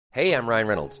Hey, I'm Ryan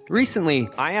Reynolds. Recently,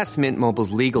 I asked Mint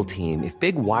Mobile's legal team if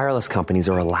big wireless companies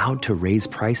are allowed to raise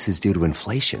prices due to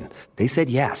inflation. They said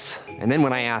yes. And then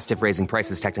when I asked if raising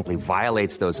prices technically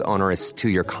violates those onerous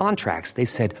two-year contracts, they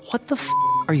said, "What the f***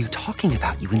 are you talking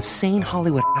about, you insane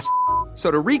Hollywood ass?" So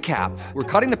to recap, we're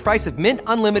cutting the price of Mint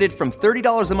Unlimited from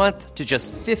 $30 a month to just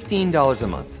 $15 a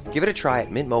month. Give it a try at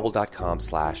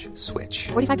mintmobile.com/switch.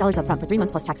 $45 up front for 3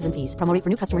 months plus taxes and fees. Promo rate for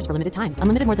new customers for limited time.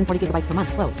 Unlimited more than 40 gigabytes per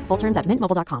month. Slows full terms at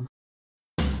mintmobile.com.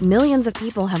 Millions of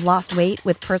people have lost weight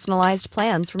with personalized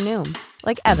plans from Noom.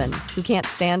 Like Evan, who can't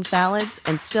stand salads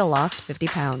and still lost 50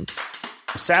 pounds.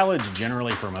 Salads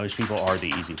generally for most people are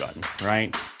the easy button,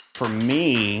 right? For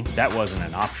me, that wasn't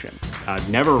an option. I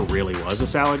never really was a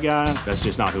salad guy. That's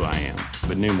just not who I am.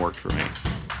 But Noom worked for me.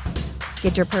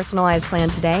 Get your personalized plan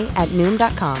today at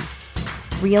Noom.com.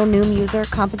 Real Noom user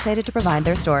compensated to provide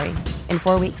their story. In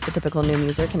 4 weeks, the typical Noom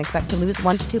user can expect to lose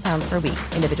 1 to 2 pounds per week.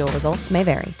 Individual results may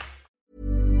vary.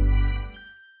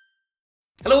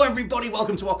 Hello everybody,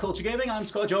 welcome to What Culture Gaming. I'm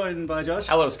Scott, joined by Josh.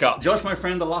 Hello, Scott. Josh, my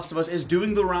friend, The Last of Us is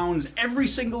doing the rounds every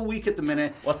single week at the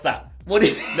minute. What's that? What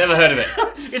is Never heard of it.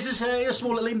 It's this a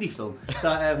small little indie film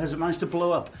that has managed to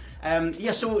blow up.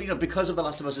 Because of The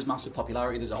Last of Us' massive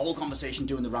popularity, there's a whole conversation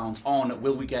doing the rounds on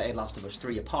will we get a Last of Us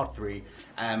 3, a Part 3,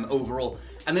 overall.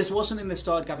 And this was something that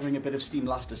started gathering a bit of steam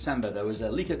last December. There was a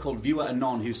leaker called Viewer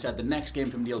Anon who said the next game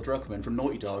from Neil Druckmann from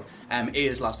Naughty Dog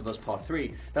is Last of Us Part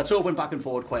 3. That sort of went back and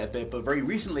forward quite a bit, but very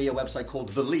recently a website called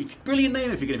The Leak, brilliant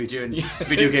name if you're going to be doing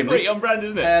video game leaks. It's pretty on brand,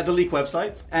 isn't it? The Leak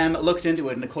website looked into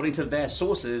it, and according to their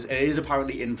sources, it is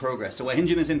apparently in progress. So we're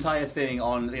hinging this entire thing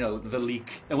on The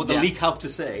Leak and what The Leak have to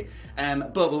say.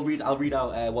 But I'll read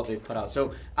out what they've put out.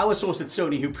 So our source at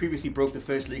Sony, who previously broke the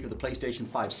first leak of the PlayStation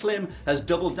 5 Slim, has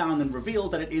doubled down and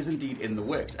revealed that it is indeed in the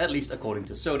works, at least according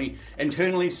to Sony.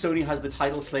 Internally, Sony has the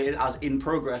title slated as in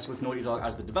progress with Naughty Dog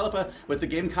as the developer, with the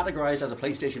game categorized as a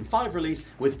PlayStation 5 release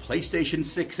with PlayStation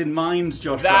 6 in mind,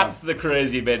 Josh That's Brown. the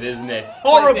crazy bit, isn't it?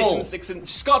 Horrible! PlayStation 6 and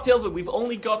Scott Tilford, we've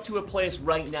only got to a place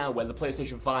right now where the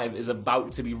PlayStation 5 is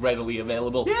about to be readily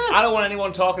available. Yeah. I don't want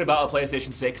anyone talking about a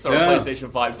PlayStation 6 or a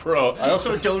PlayStation 5 Pro. I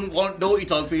also don't want Naughty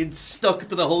Dog being stuck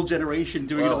to the whole generation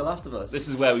doing The Last of Us. This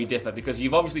is where we differ, because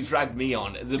you've obviously dragged me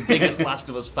on, the biggest Last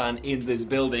of Us fan in this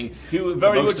building, who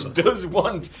very much does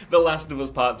want The Last of Us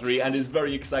Part 3 and is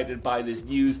very excited by this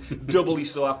news, doubly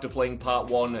so after playing Part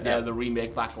 1, the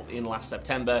remake back in last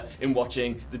September, and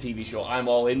watching the TV show. I'm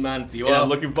all in, man. I'm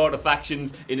looking forward to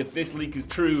Factions, and if this leak is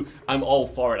true, I'm all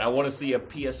for it. I want to see a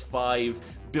PS5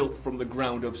 built from the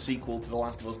ground up sequel to The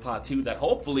Last of Us Part 2 that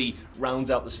hopefully rounds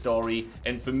out the story,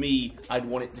 and for me, I'd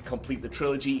want it to complete the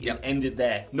trilogy and end it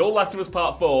there. No Last of Us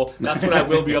Part 4, that's when I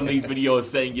will be on these videos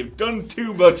saying you've done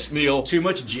too much, Neil. Too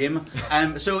much, Jim.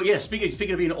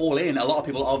 Speaking of being all in, a lot of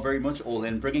people are very much all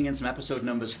in, bringing in some episode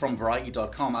numbers from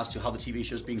Variety.com as to how the TV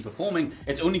show's been performing.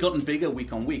 It's only gotten bigger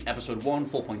week on week. Episode 1,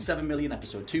 4.7 million,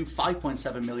 Episode 2,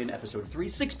 5.7 million, Episode 3,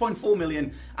 6.4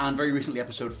 million, and very recently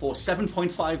Episode 4,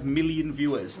 7.5 million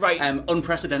viewers. Right.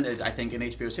 Unprecedented, I think, in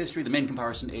HBO's history. The main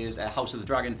comparison is House of the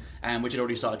Dragon, which had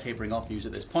already started tapering off views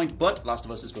at this point, but Last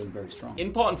of Us is going very strong.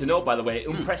 Important to note, by the way,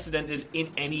 unprecedented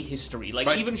in any history.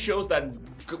 Even shows that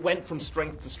went from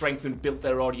strength to strength and built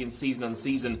their audience season on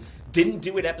season didn't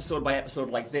do it episode by episode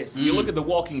like this. You look at The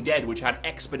Walking Dead, which had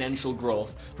exponential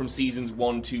growth from seasons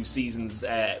 1 to seasons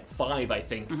 5, I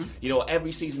think. You know,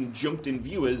 every season jumped in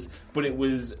viewers, but it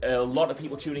was a lot of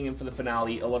people tuning in for the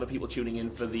finale, a lot of people tuning in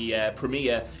for the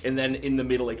premiere, and then in the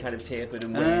middle it kind of tapered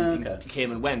and went and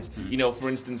came and went. You know, for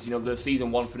instance, the season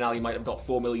 1 finale might have got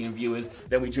 4 million viewers,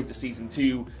 then we jumped to season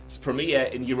 2's premiere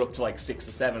and you're up to like 6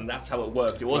 or 7. That's how it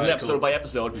worked. It wasn't episode by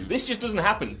episode. This just doesn't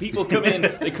happen. People come in,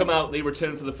 they come out, they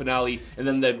return for the finale, and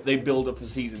then they build up for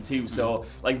season 2. So,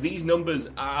 these numbers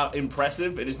are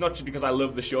impressive, and it's not just because I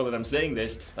love the show that I'm saying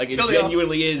this. It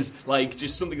genuinely is,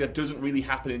 just something that doesn't really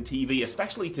happen in TV,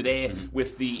 especially today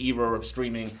with the era of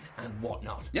streaming and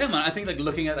whatnot. Yeah, man, I think,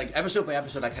 looking at, episode by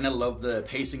episode, I kind of love the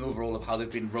pacing overall of how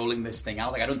they've been rolling this thing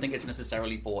out. I don't think it's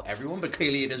necessarily for everyone, but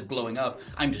clearly it is blowing up.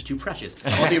 I'm just too precious.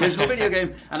 I want the original video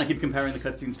game, and I keep comparing the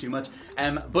cutscenes too much.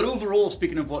 But overall,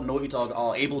 speaking of what Naughty Dog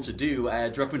are able to do,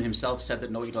 Druckmann himself said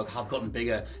that Naughty Dog have gotten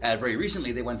bigger. Very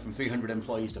recently, they went from 300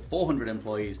 employees to 400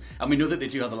 employees, and we know that they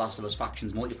do have the Last of Us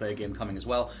Factions multiplayer game coming as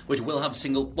well, which will have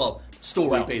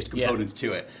story-based components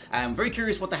to it. Very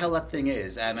curious what the hell that thing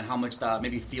is, and how much that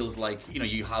maybe feels like,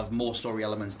 you have more story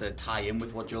elements that tie in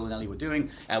with what Joel and Ellie were doing.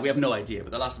 We have no idea,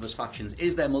 but the Last of Us Factions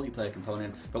is their multiplayer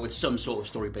component, but with some sort of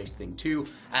story-based thing too.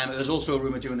 There's also a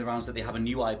rumour doing the rounds that they have a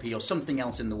new IP or something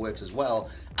else in the works as well,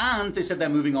 and they said they're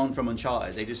moving on from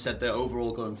Uncharted. They just said that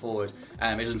overall going forward,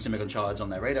 it doesn't seem like Uncharted's on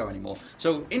their radar anymore.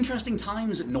 So interesting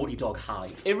times at Naughty Dog High.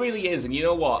 It really is, and you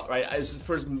know what, right?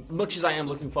 For as much as I am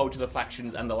looking forward to the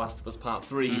factions and The Last of Us Part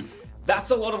 3,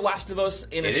 that's a lot of Last of Us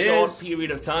in a short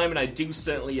period of time, and I do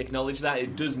certainly acknowledge that.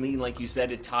 It does mean, like you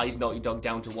said, it ties Naughty Dog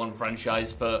down to one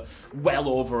franchise for well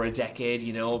over a decade,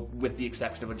 you know, with the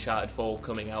exception of Uncharted 4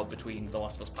 coming out between The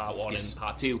Last of Us Part 1 and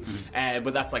Part 2.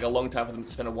 But that's like a long time for them to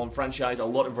spend on one franchise. A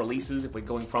lot of releases if we're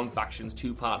going from factions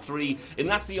to Part 3, and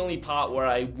that's the only part where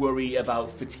I worry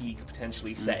about fatigue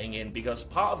potentially setting in, because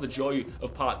part of the joy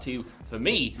of Part 2 for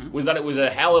me was that it was a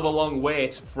hell of a long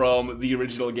wait from the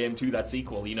original game to that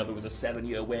sequel. You know, there was a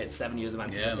 7-year wait, 7 years of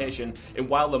anticipation, and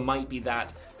while there might be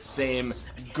that same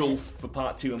gulf for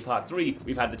Part 2 and Part 3,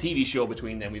 we've had the TV show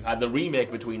between them, we've had the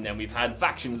remake between them, we've had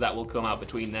factions that will come out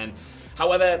between then.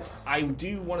 However, I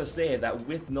do want to say that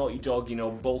with Naughty Dog, you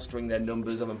know, bolstering their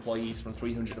numbers of employees from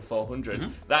 300 to 400,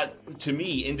 that, to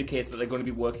me, indicates that they're going to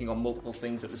be working on multiple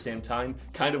things at the same time,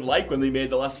 kind of like when they made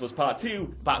The Last of Us Part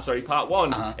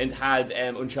 1, and had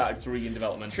Uncharted 3 in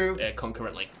development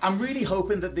concurrently. I'm really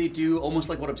hoping that they do almost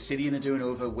like what Obsidian are doing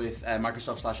over with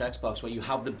Microsoft/Xbox, where you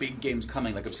have the big games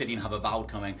coming, like Obsidian have Avowed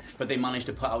coming, but they manage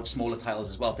to put out smaller titles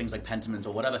as well, things like Pentiment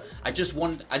or whatever. I just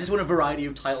want a variety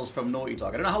of titles from Naughty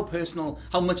Dog. I don't know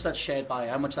how much that's shared by,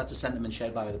 how much that's a sentiment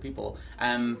shared by other people.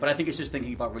 But I think it's just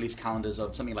thinking about release calendars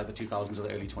of something like the 2000s or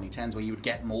the early 2010s, where you would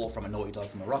get more from a Naughty Dog,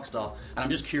 from a Rockstar. And I'm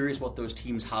just curious what those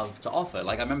teams have to offer.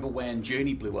 Like, I remember when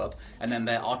Journey blew up, and then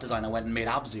their art designer went and made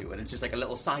Abzu, and it's just like a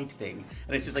little side thing.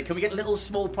 And it's just like, can we get a little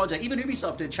small project? Even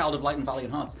Ubisoft did Child of Light and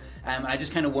Valiant Hearts. And I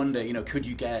just kind of wonder, you know, could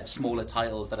you get smaller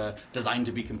titles that are designed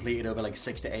to be completed over like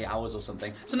 6 to 8 hours or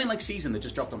something? Something like Season that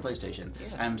just dropped on PlayStation.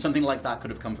 Yes. Something like that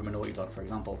could have come from a Naughty Dog, for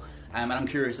example. And I'm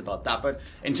curious about that. But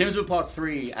in terms of Part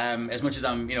 3, as much as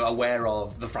I'm, you know, aware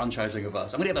of the franchising of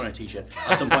us, I'm going to get that on a t-shirt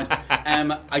at some point.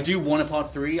 I do want a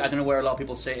Part 3. I don't know where a lot of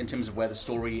people sit in terms of where the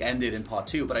story ended in Part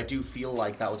 2, but I do feel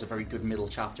like that was a very good middle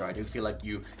chapter. I do feel like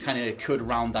you kind of could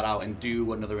round that out and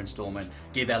do another installment,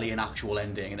 give Ellie an actual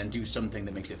ending, and then do something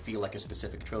that makes it feel like a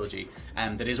specific trilogy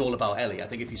that is all about Ellie. I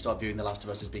think if you start viewing The Last of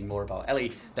Us as being more about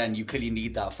Ellie, then you clearly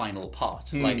need that final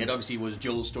part. Like, it obviously was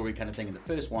Joel's story kind of thing in the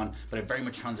first one, but it very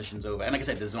much transitions over. And like I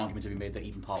said, there's an argument to be made that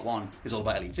even Part 1 is all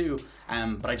about Ellie too,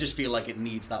 but I just feel like it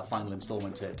needs that final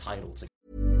installment to tie it all together.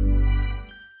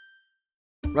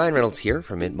 Ryan Reynolds here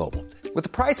from Mint Mobile. With the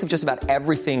price of just about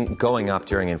everything going up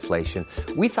during inflation,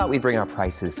 we thought we'd bring our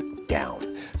prices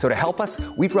down. So to help us,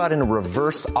 we brought in a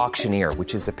reverse auctioneer,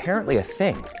 which is apparently a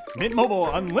thing. Mint Mobile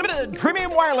Unlimited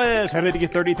Premium Wireless. How to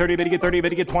get 30, 30, bit to get 30, bit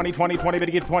to get 20, 20, 20, bit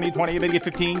to get 20, 20, bit to get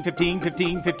 15, 15,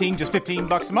 15, 15, just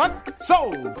 $15 a month?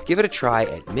 Sold! Give it a try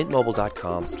at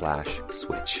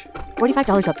mintmobile.com/switch.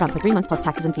 $45 up front for 3 months plus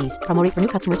taxes and fees. Promo rate for new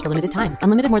customers for limited time.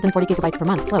 Unlimited more than 40 gigabytes per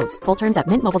month. Slows full terms at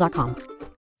mintmobile.com.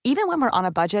 Even when we're on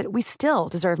a budget, we still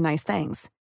deserve nice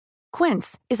things.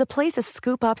 Quince is a place to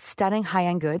scoop up stunning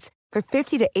high-end goods for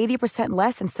 50 to 80%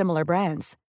 less than similar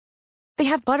brands. They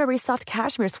have buttery soft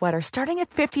cashmere sweaters starting at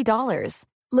 $50,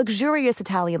 luxurious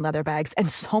Italian leather bags,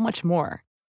 and so much more.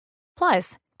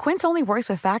 Plus, Quince only works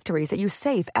with factories that use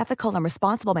safe, ethical, and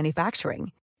responsible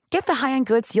manufacturing. Get the high-end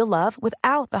goods you'll love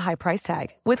without the high price tag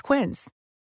with Quince.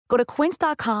 Go to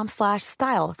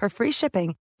quince.com/style for free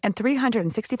shipping and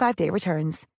 365-day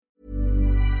returns.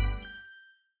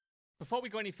 Before we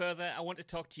go any further, I want to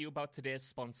talk to you about today's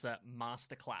sponsor,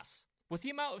 Masterclass. With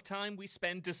the amount of time we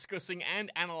spend discussing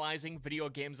and analysing video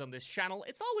games on this channel,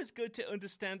 it's always good to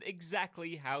understand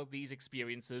exactly how these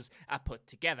experiences are put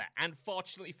together. And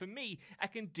fortunately for me, I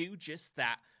can do just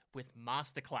that with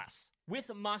Masterclass. With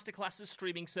Masterclass's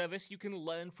streaming service, you can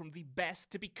learn from the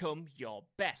best to become your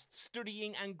best,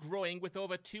 studying and growing with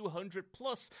over 200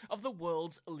 plus of the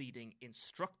world's leading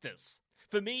instructors.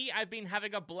 For me, I've been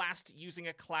having a blast using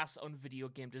a class on video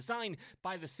game design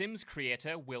by The Sims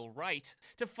creator Will Wright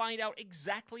to find out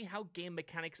exactly how game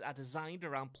mechanics are designed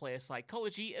around player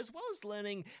psychology, as well as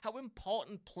learning how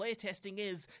important playtesting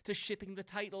is to shipping the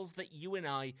titles that you and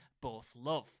I both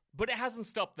love. But it hasn't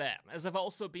stopped there, as I've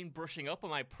also been brushing up on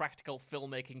my practical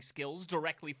filmmaking skills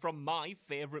directly from my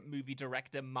favourite movie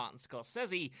director Martin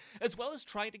Scorsese, as well as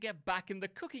trying to get back in the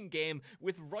cooking game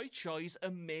with Roy Choi's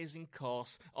amazing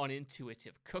course on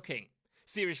intuitive cooking.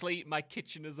 Seriously, my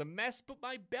kitchen is a mess, but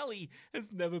my belly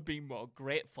has never been more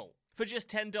grateful. For just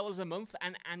 $10 a month,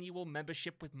 an annual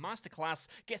membership with Masterclass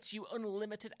gets you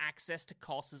unlimited access to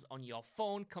courses on your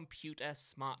phone, computer,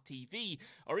 smart TV,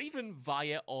 or even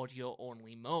via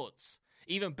audio-only modes.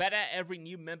 Even better, every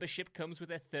new membership comes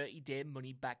with a 30-day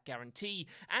money-back guarantee,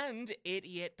 and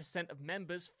 88% of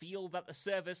members feel that the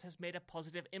service has made a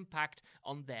positive impact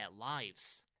on their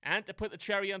lives. And to put the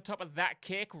cherry on top of that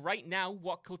cake, right now,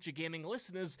 What Culture Gaming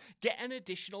listeners get an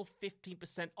additional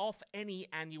 15% off any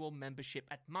annual membership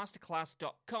at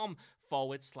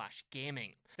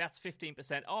masterclass.com/gaming. That's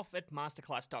 15% off at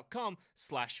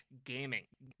masterclass.com/gaming.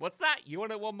 What's that? You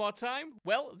want it one more time?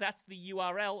 Well, that's the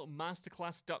URL,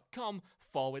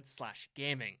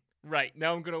 masterclass.com/gaming. Right,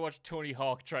 now I'm going to watch Tony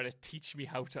Hawk try to teach me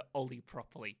how to ollie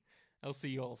properly. I'll see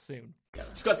you all soon.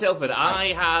 Scott Telford,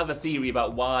 I have a theory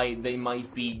about why they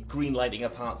might be greenlighting a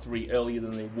part 3 earlier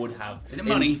than they would have. Is it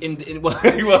money?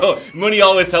 Well, money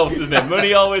always helps, doesn't it?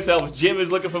 Money always helps. Jim is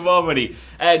looking for more money.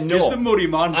 No. Just the money,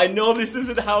 man. I know this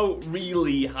isn't how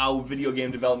video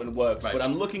game development works, but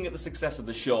I'm looking at the success of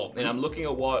the show, and I'm looking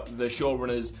at what the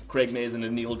showrunners, Craig Mazin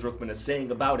and Neil Druckmann, are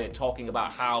saying about it, talking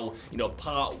about how,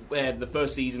 the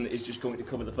first season is just going to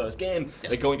cover the first game.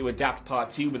 Yes. They're going to adapt part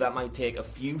 2, but that might take a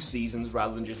few seasons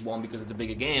rather than just one because it's a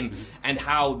bigger game, and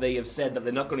how they have said that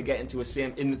they're not going to get into the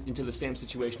same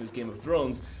situation as Game of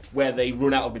Thrones, where they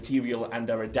run out of material and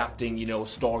are adapting,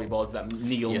 storyboards that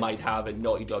Neil might have at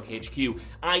Naughty Dog HQ.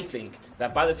 I think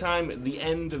that by the time the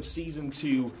end of Season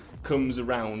 2 comes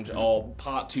around, or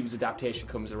Part 2's adaptation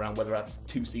comes around, whether that's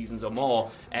 2 seasons or more,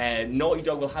 Naughty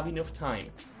Dog will have enough time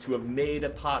to have made a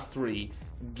Part 3,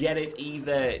 get it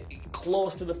either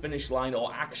close to the finish line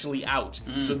or actually out.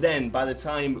 So then, by the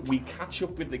time we catch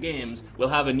up with the games, we'll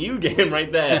have a new game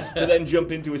right there to then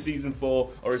jump into a Season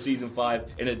 4 or a Season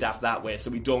 5 and adapt that way,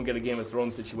 so we don't get a Game of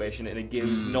Thrones situation, and it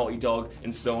gives Naughty Dog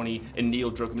and Sony and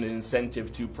Neil Druckmann an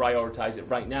incentive to prioritize it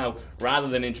right now, rather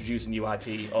than introduce a new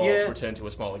IP or return to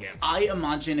a smaller game. I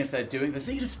imagine if they're doing... The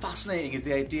thing that's fascinating is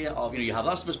the idea of, you have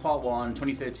Last of Us Part 1,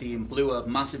 2013, blew up,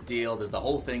 massive deal, there's the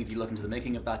whole thing, if you look into the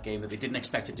making of that game, that they didn't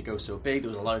expect it to go so big. There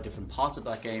was a lot of different parts of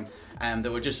that game that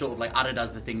were just sort of like added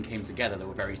as the thing came together. There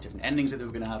were various different endings that they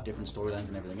were going to have, different storylines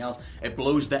and everything else. It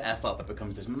blows the F up. It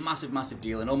becomes this massive, massive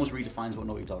deal and almost redefines what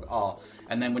Naughty Dog are.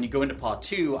 And then when you go into Part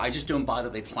 2, I just don't buy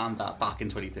that they planned that back in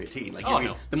 2013.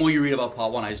 The more you read about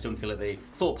Part 1, I just don't feel that they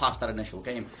thought past that initial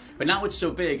game. But now it's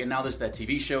so big, and now there's their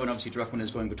TV show, and obviously Druckmann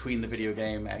is going between the video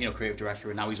game, creative director,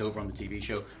 and now he's over on the TV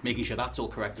show, making sure that's all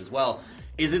correct as well.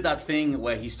 Is it that thing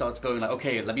where he starts going like,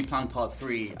 okay, let me plan Part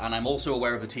 3, and I'm also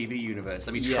aware of the TV universe.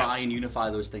 Let me try and unify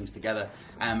those things together,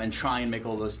 and try and make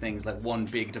all those things like one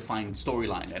big defined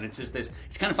storyline. And it's just this.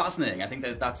 It's kind of fascinating. I think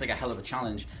that's like a hell of a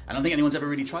challenge. I don't think anyone's ever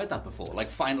really tried that before. Like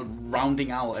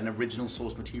rounding out an original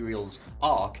source materials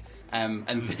arc. And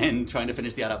then trying to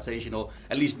finish the adaptation, or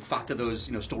at least factor those,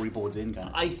 storyboards in. Kind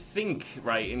of. I think,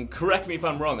 right, and correct me if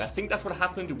I'm wrong, I think that's what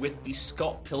happened with the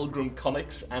Scott Pilgrim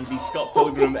comics and the Scott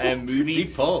Pilgrim movie.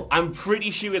 Deep pull. I'm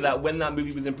pretty sure that when that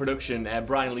movie was in production,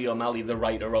 Brian Lee O'Malley, the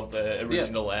writer of the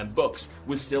original books,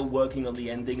 was still working on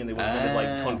the ending, and they were kind of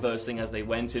like conversing as they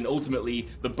went. And ultimately,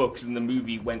 the books and the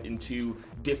movie went into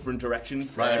different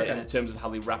directions in terms of how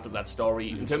they wrapped up that story.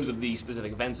 In terms of the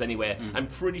specific events, anyway, I'm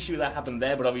pretty sure that happened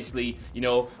there. But obviously,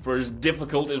 for as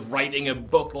difficult as writing a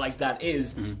book like that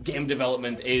is, game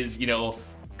development is,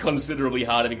 considerably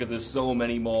harder because there's so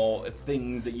many more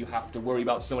things that you have to worry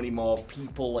about, so many more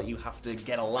people that you have to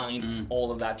get aligned,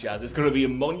 all of that jazz. It's going to be a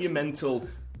monumental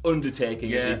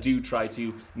undertaking if they do try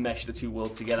to mesh the two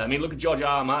worlds together. I mean, look at George R.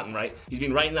 R. Martin, right? He's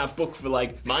been writing that book for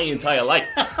like my entire life.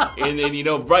 and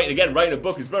writing a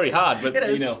book is very hard, but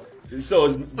so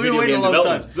is video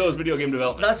game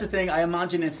development. That's the thing. I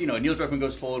imagine if Neil Druckmann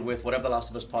goes forward with whatever The Last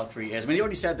of Us Part 3 is. I mean, they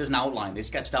already said there's an outline. They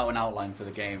sketched out an outline for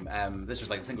the game. This was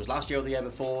I think it was last year or the year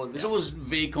before. There's always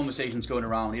vague conversations going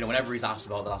around. Whenever he's asked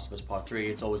about The Last of Us Part 3,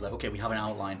 it's always like, okay, we have an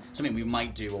outline, something we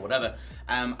might do or whatever.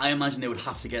 I imagine they would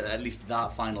have to get at least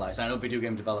that finalised. I know video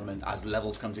game development, as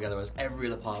levels come together, as every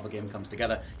other part of a game comes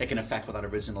together, it can affect what that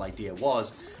original idea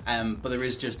was. But there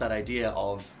is just that idea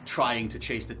of trying to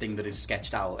chase the thing that is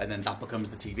sketched out, and then that becomes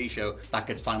the TV show that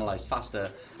gets finalized faster.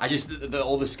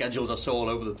 All the schedules are so all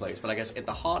over the place, but I guess at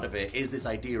the heart of it is this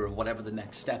idea of whatever the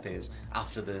next step is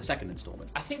after the second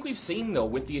installment. I think we've seen, though,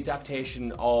 with the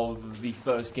adaptation of the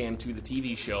first game to the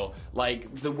TV show,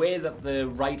 like the way that the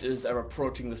writers are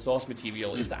approaching the source material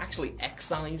is to actually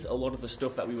excise a lot of the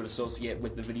stuff that we would associate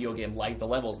with the video game, like the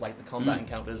levels, like the combat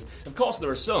encounters. Of course there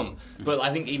are some, but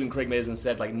I think even Craig Mazin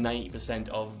said like 90%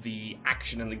 of the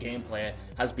action and the gameplay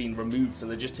has been removed, so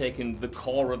they're just taking the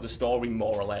core of the story,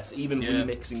 more or less, even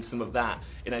remixing some of that.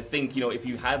 And I think, if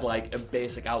you had like a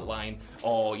basic outline,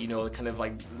 or kind of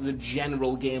like the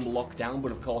general game locked down,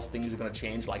 but of course things are going to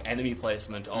change, like enemy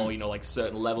placement, or like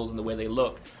certain levels and the way they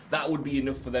look, that would be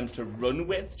enough for them to run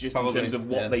with, just in terms of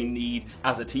what they need need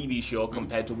as a TV show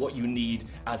compared to what you need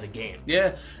as a game.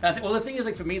 Yeah, and I think, well, the thing is,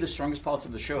 like, for me, the strongest parts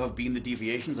of the show have been the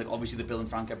deviations. Like, obviously, the Bill and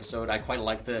Frank episode, I quite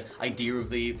like the idea of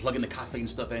the plugging the Kathleen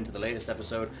stuff into the latest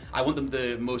episode. I want them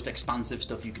the most expansive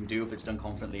stuff you can do if it's done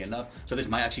confidently enough. So this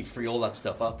might actually free all that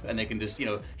stuff up, and they can just,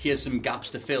 here's some gaps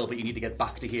to fill, but you need to get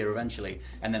back to here eventually.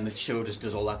 And then the show just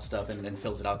does all that stuff and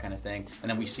fills it out, kind of thing. And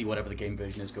then we see whatever the game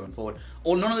version is going forward.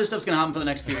 Or none of this stuff's going to happen for the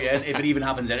next few years, if it even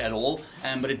happens at all.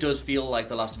 But it does feel like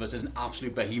The Last of Us is an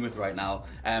absolute behemoth right now,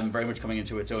 very much coming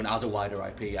into its own as a wider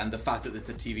IP. And the fact that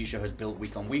the TV show has built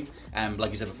week on week,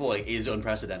 like you said before, is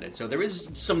unprecedented. So there is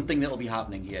something that will be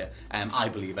happening here, I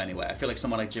believe anyway. I feel like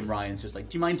someone like Jim Ryan's just like,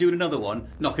 do you mind doing another one?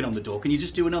 Knocking on the door. Can you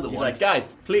just do another one? He's like,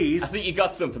 guys, please. I think you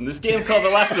got something. This game called The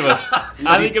Last of Us.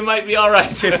 I think it might be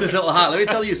alright. Tips his little hat. Let me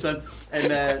tell you, son.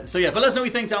 And so yeah, but let us know what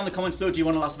you think down in the comments below. Do you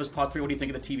want The Last of Us Part 3? What do you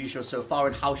think of the TV show so far?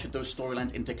 And how should those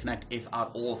storylines interconnect, if at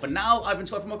all? For now, I've been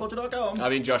Scott from WhatCulture.com.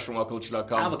 I've been Josh from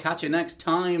WhatCulture.com. I will catch you next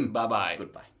time. Bye-bye.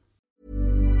 Goodbye.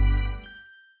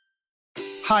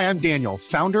 Hi, I'm Daniel,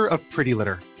 founder of Pretty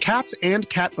Litter. Cats and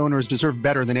cat owners deserve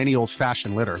better than any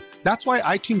old-fashioned litter. That's why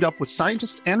I teamed up with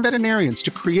scientists and veterinarians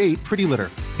to create Pretty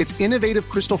Litter. Its innovative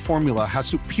crystal formula has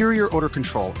superior odor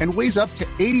control and weighs up to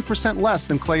 80% less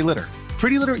than clay litter.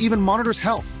 Pretty Litter even monitors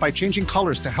health by changing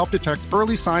colors to help detect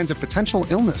early signs of potential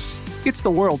illness. It's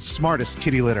the world's smartest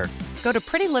kitty litter. Go to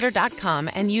prettylitter.com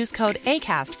and use code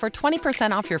ACAST for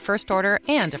 20% off your first order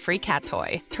and a free cat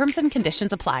toy. Terms and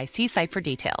conditions apply. See site for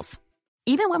details.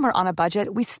 Even when we're on a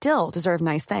budget, we still deserve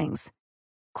nice things.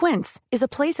 Quince is a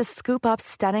place to scoop up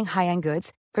stunning high-end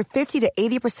goods for 50 to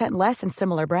 80% less than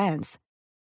similar brands.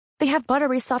 They have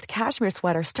buttery soft cashmere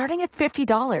sweaters starting at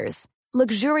 $50,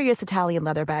 luxurious Italian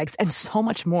leather bags, and so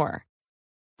much more.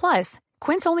 Plus,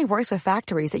 Quince only works with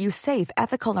factories that use safe,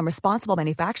 ethical, and responsible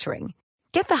manufacturing.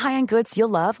 Get the high-end goods you'll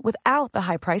love without the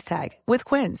high price tag with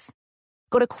Quince.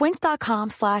 Go to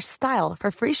quince.com/style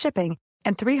for free shipping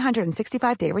and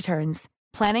 365-day returns.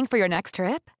 Planning for your next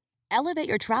trip? Elevate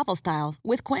your travel style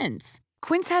with Quince.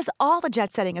 Quince has all the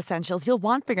jet-setting essentials you'll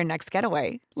want for your next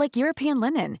getaway, like European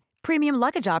linen, premium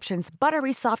luggage options,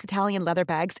 buttery soft Italian leather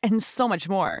bags, and so much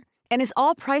more. And is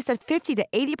all priced at 50 to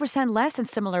 80% less than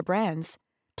similar brands.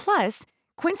 Plus,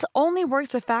 Quince only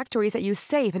works with factories that use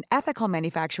safe and ethical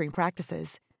manufacturing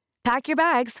practices. Pack your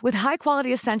bags with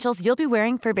high-quality essentials you'll be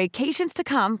wearing for vacations to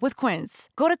come with Quince.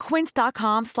 Go to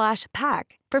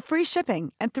quince.com/pack for free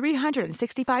shipping and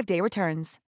 365-day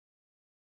returns.